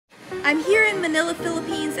I'm here in Manila,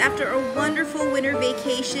 Philippines after a wonderful winter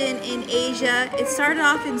vacation in Asia. It started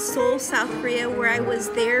off in Seoul, South Korea, where I was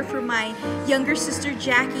there for my younger sister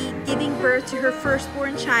Jackie giving birth to her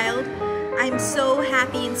firstborn child. I'm so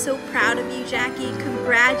happy and so proud of you, Jackie.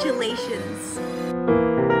 Congratulations.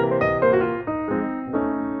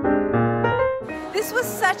 This was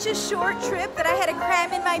such a short trip that I had to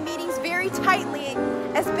cram in my meetings very tightly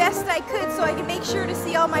as best I could so I could make sure to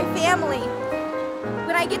see all my family.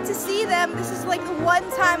 When I get to see them, this is like the one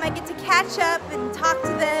time I get to catch up and talk to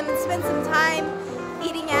them and spend some time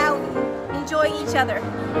eating out and enjoying each other.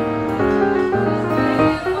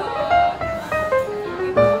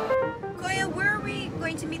 Koya, where are we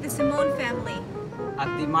going to meet the Simone family?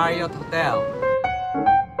 At the Marriott Hotel.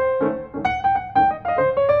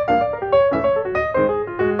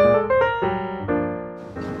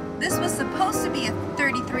 This was supposed to be a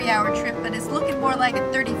 33-hour trip, but it's looking more like a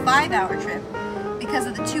 35-hour trip because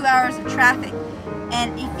of the 2 hours of traffic.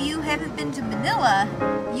 And if you haven't been to Manila,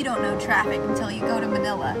 you don't know traffic until you go to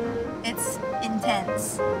Manila. It's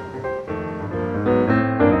intense.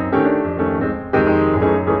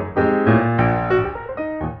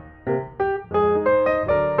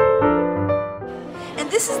 And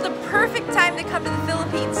this is the perfect time to come to the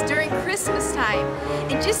Philippines during Christmas time.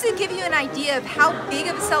 And just to give you an idea of how big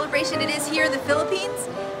of a celebration it is here in the Philippines,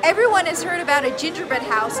 everyone has heard about a gingerbread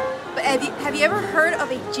house, but have you ever heard of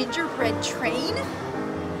a gingerbread train?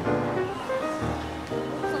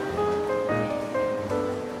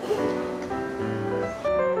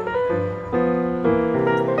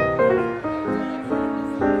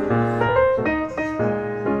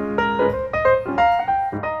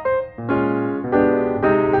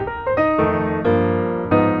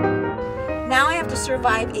 Now I have to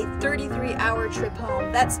survive a 33-hour trip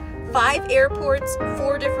home. That's 5 airports,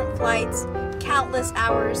 4 different flights, countless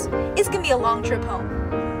hours. It's gonna be a long trip home.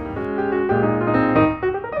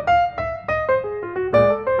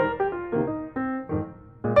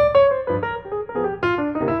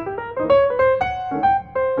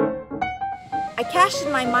 I cashed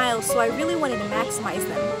in my miles, so I really wanted to maximize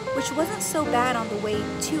them, which wasn't so bad on the way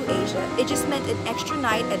to Asia. It just meant an extra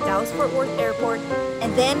night at Dallas-Fort Worth Airport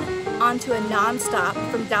and then onto a non-stop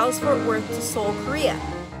from Dallas-Fort Worth to Seoul, Korea.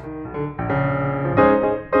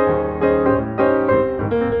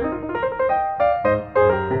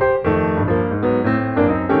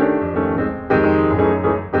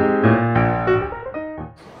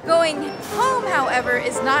 Going home, however,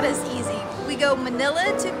 is not as easy. We go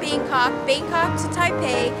Manila to Bangkok, Bangkok to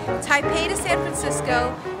Taipei, Taipei to San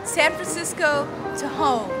Francisco, San Francisco to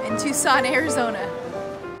home in Tucson, Arizona.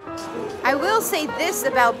 I will say this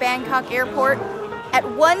about Bangkok Airport. At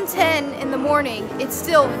 1:10 in the morning, it's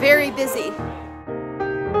still very busy.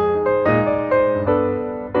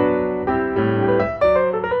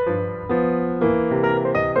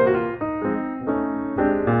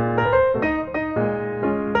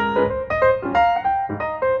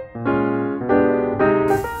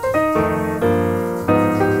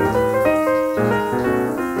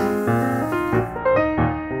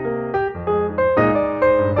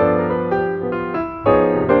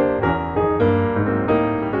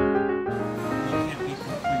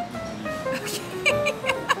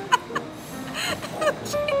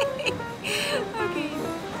 Okay.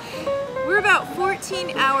 We're about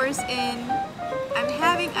 14 hours in. I'm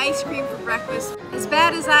having ice cream for breakfast. As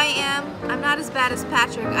bad as I am, I'm not as bad as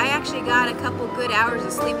Patrick. I actually got a couple good hours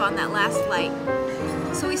of sleep on that last flight.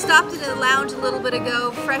 So we stopped in the lounge a little bit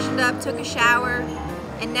ago, freshened up, took a shower,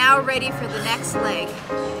 and now ready for the next leg.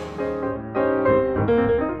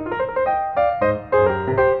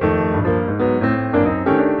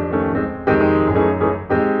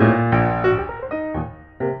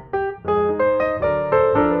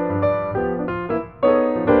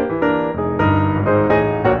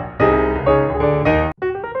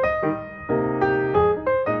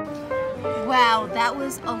 Wow, that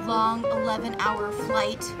was a long 11-hour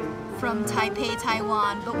flight from Taipei,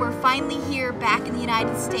 Taiwan, but we're finally here back in the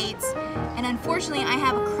United States, and unfortunately I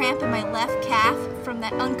have a cramp in my left calf from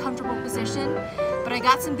that uncomfortable position, but I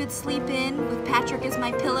got some good sleep in with Patrick as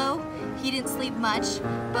my pillow. He didn't sleep much,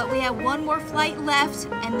 but we have one more flight left,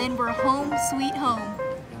 and then we're home sweet home.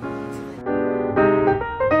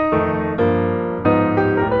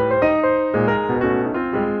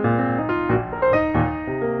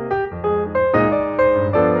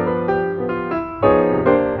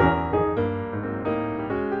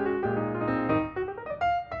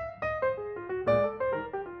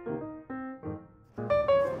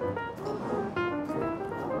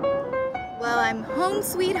 Well, I'm home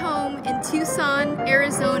sweet home in Tucson,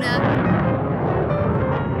 Arizona.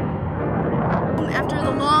 After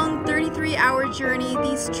the long 30 3-hour journey.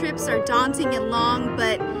 These trips are daunting and long,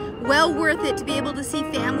 but well worth it to be able to see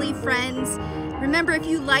family, friends. Remember, if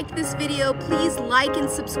you liked this video, please like and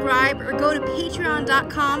subscribe, or go to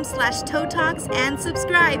patreon.com/ToeTalks and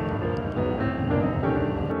subscribe.